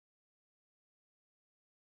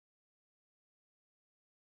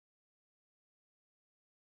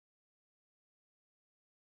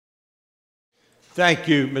Thank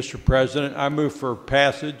you, Mr. President. I move for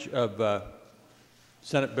passage of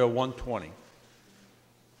Senate Bill 120.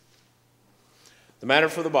 The matter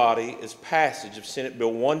for the body is passage of Senate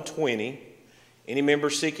Bill 120. Any member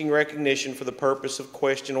seeking recognition for the purpose of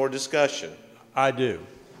question or discussion? I do.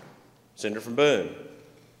 Senator from Boone.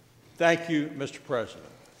 Thank you, Mr. President.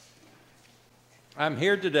 I'm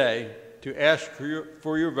here today to ask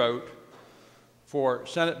for your vote for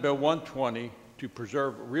Senate Bill 120 to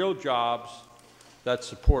preserve real jobs that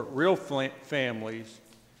support real families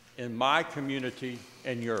in my community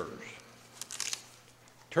and yours.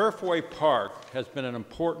 Turfway Park has been an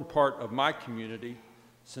important part of my community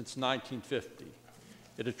since 1950.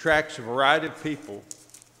 It attracts a variety of people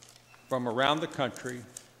from around the country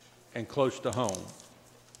and close to home.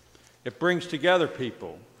 It brings together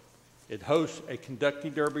people. It hosts a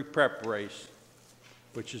Kentucky Derby prep race,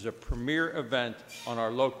 which is a premier event on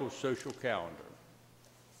our local social calendar.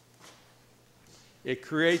 It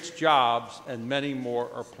creates jobs, and many more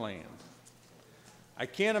are planned. I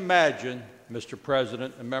can't imagine, Mr.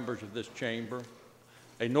 President and members of this chamber,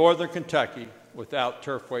 a northern Kentucky without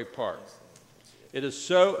Turfway Park. It is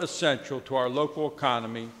so essential to our local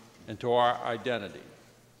economy and to our identity.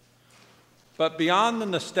 But beyond the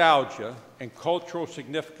nostalgia and cultural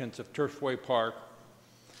significance of Turfway Park,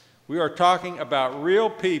 we are talking about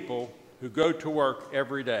real people who go to work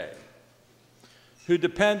every day, who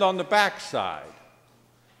depend on the backside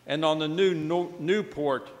and on the new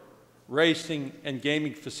Newport racing and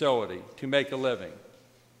gaming facility to make a living.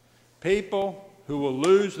 People who will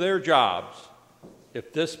lose their jobs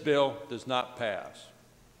if this bill does not pass.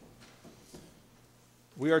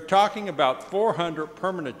 We are talking about 400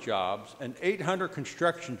 permanent jobs and 800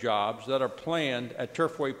 construction jobs that are planned at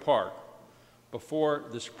Turfway Park before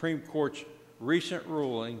the Supreme Court's recent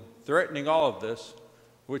ruling threatening all of this,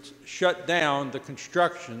 which shut down the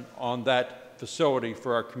construction on that facility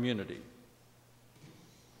for our community.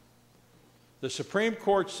 The Supreme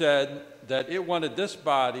Court said that it wanted this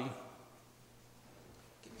body,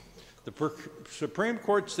 the Supreme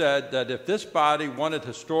Court said that if this body wanted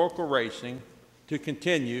historical racing to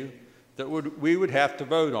continue, that we would have to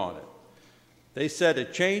vote on it. They said a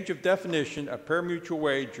change of definition of pari-mutuel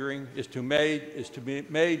wagering is to be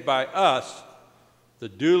made by us, the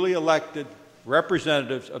duly elected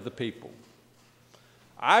representatives of the people.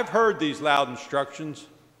 I've heard these loud instructions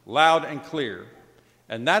loud and clear,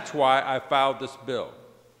 and that's why I filed this bill.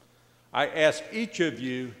 I ask each of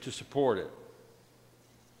you to support it.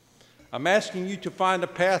 I'm asking you to find a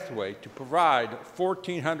pathway to provide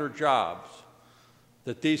 1,400 jobs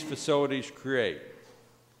that these facilities create.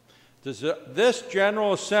 Does this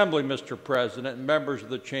General Assembly, Mr. President, and members of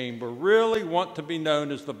the chamber, really want to be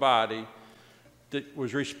known as the body that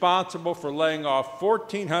was responsible for laying off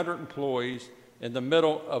 1,400 employees in the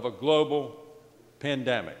middle of a global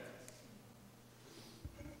pandemic?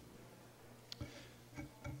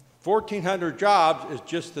 1,400 jobs is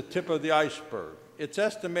just the tip of the iceberg. It's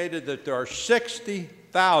estimated that there are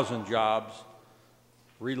 60,000 jobs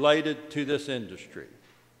related to this industry.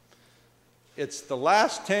 It's the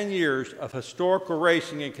last 10 years of historical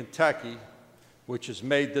racing in Kentucky which has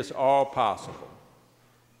made this all possible.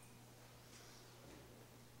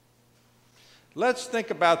 Let's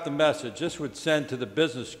think about the message this would send to the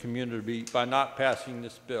business community by not passing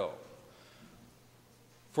this bill.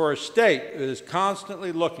 For a state that is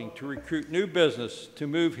constantly looking to recruit new business to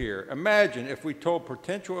move here, imagine if we told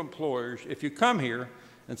potential employers, if you come here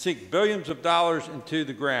and sink billions of dollars into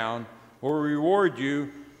the ground, we'll reward you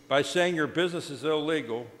by saying your business is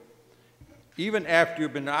illegal, even after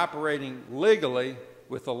you've been operating legally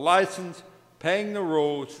with a license, paying the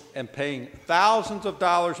rules, and paying thousands of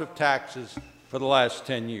dollars of taxes for the last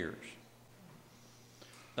 10 years.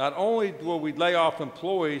 Not only will we lay off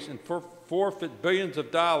employees and forfeit billions of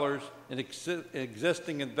dollars in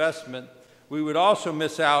existing investment, we would also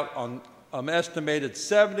miss out on an estimated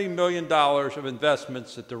 $70 million of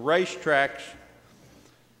investments that the racetracks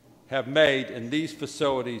have made in these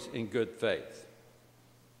facilities in good faith.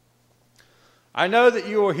 I know that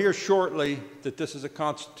you will hear shortly that this is a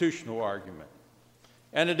constitutional argument,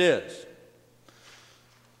 and it is.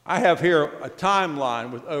 I have here a timeline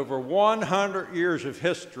with over 100 years of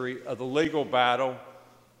history of the legal battle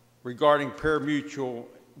regarding pari-mutuel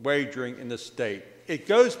wagering in the state. It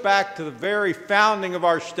goes back to the very founding of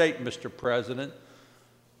our state, Mr. President,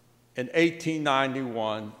 in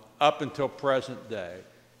 1891 up until present day.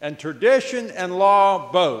 And tradition and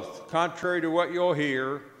law both, contrary to what you'll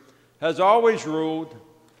hear, has always ruled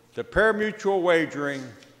that pari-mutuel wagering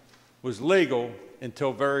was legal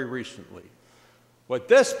until very recently. What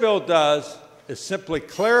this bill does is simply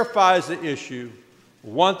clarifies the issue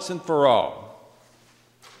once and for all.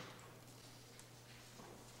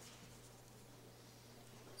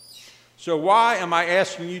 So why am I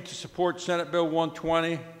asking you to support Senate Bill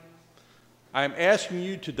 120? I am asking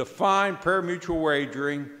you to define pari-mutuel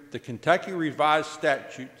wagering the Kentucky revised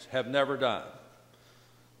statutes have never done.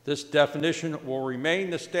 This definition will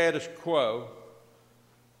remain the status quo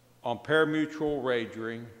on pari-mutuel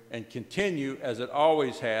wagering and continue as it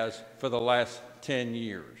always has for the last 10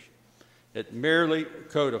 years. It merely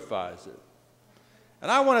codifies it.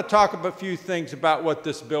 And I want to talk about a few things about what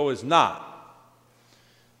this bill is not.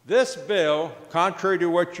 This bill, contrary to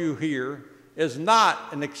what you hear, is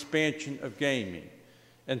not an expansion of gaming.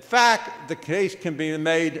 In fact, the case can be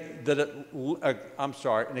made that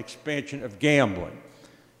an expansion of gambling.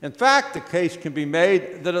 In fact, the case can be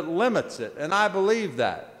made that it limits it, and I believe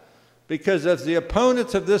that. Because as the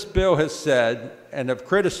opponents of this bill have said, and have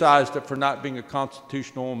criticized it for not being a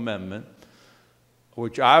constitutional amendment,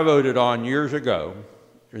 which I voted on years ago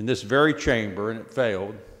in this very chamber, and it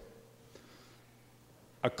failed,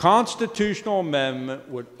 a constitutional amendment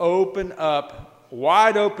would open up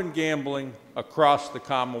wide open gambling across the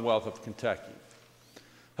Commonwealth of Kentucky.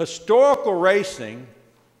 Historical racing,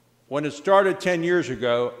 when it started 10 years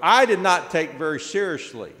ago, I did not take very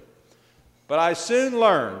seriously. But I soon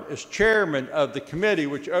learned, as chairman of the committee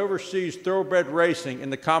which oversees thoroughbred racing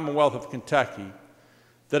in the Commonwealth of Kentucky,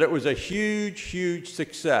 that it was a huge, huge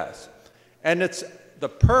success. And it's the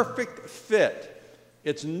perfect fit.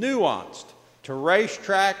 It's nuanced to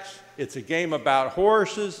racetracks. It's a game about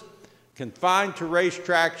horses, confined to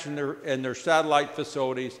racetracks and their satellite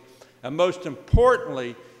facilities, and most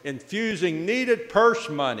importantly, infusing needed purse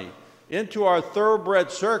money into our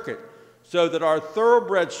thoroughbred circuit so that our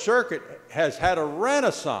thoroughbred circuit has had a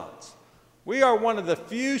renaissance. We are one of the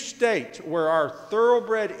few states where our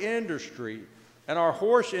thoroughbred industry and our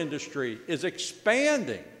horse industry is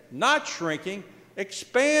expanding, not shrinking,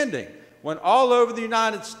 expanding, when all over the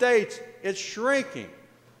United States it's shrinking.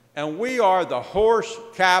 And we are the horse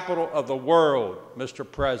capital of the world, Mr.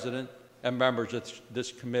 President and members of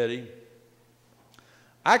this committee.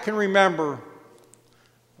 I can remember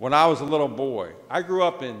when I was a little boy. I grew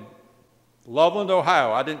up in Loveland,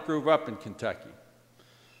 Ohio. I didn't grow up in Kentucky.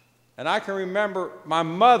 And I can remember my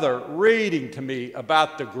mother reading to me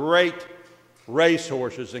about the great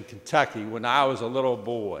racehorses in Kentucky when I was a little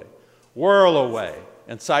boy. Whirlaway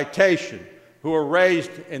and Citation, who were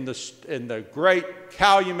raised in the great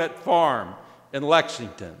Calumet Farm in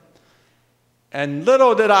Lexington. And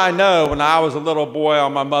little did I know when I was a little boy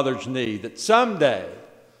on my mother's knee that someday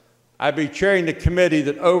I'd be chairing the committee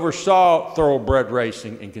that oversaw thoroughbred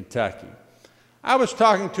racing in Kentucky. I was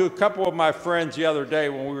talking to a couple of my friends the other day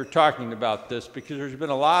when we were talking about this, because there's been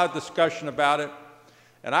a lot of discussion about it,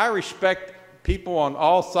 and I respect people on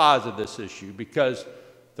all sides of this issue because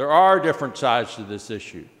there are different sides to this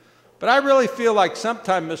issue. But I really feel like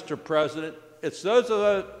sometimes, Mr. President, it's those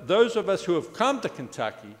of us who have come to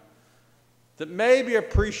Kentucky that maybe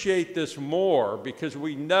appreciate this more because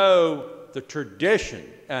we know the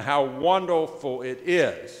tradition and how wonderful it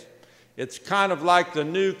is. It's kind of like the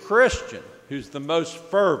new Christian who's the most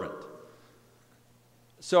fervent.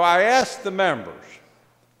 So I ask the members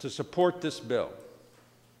to support this bill.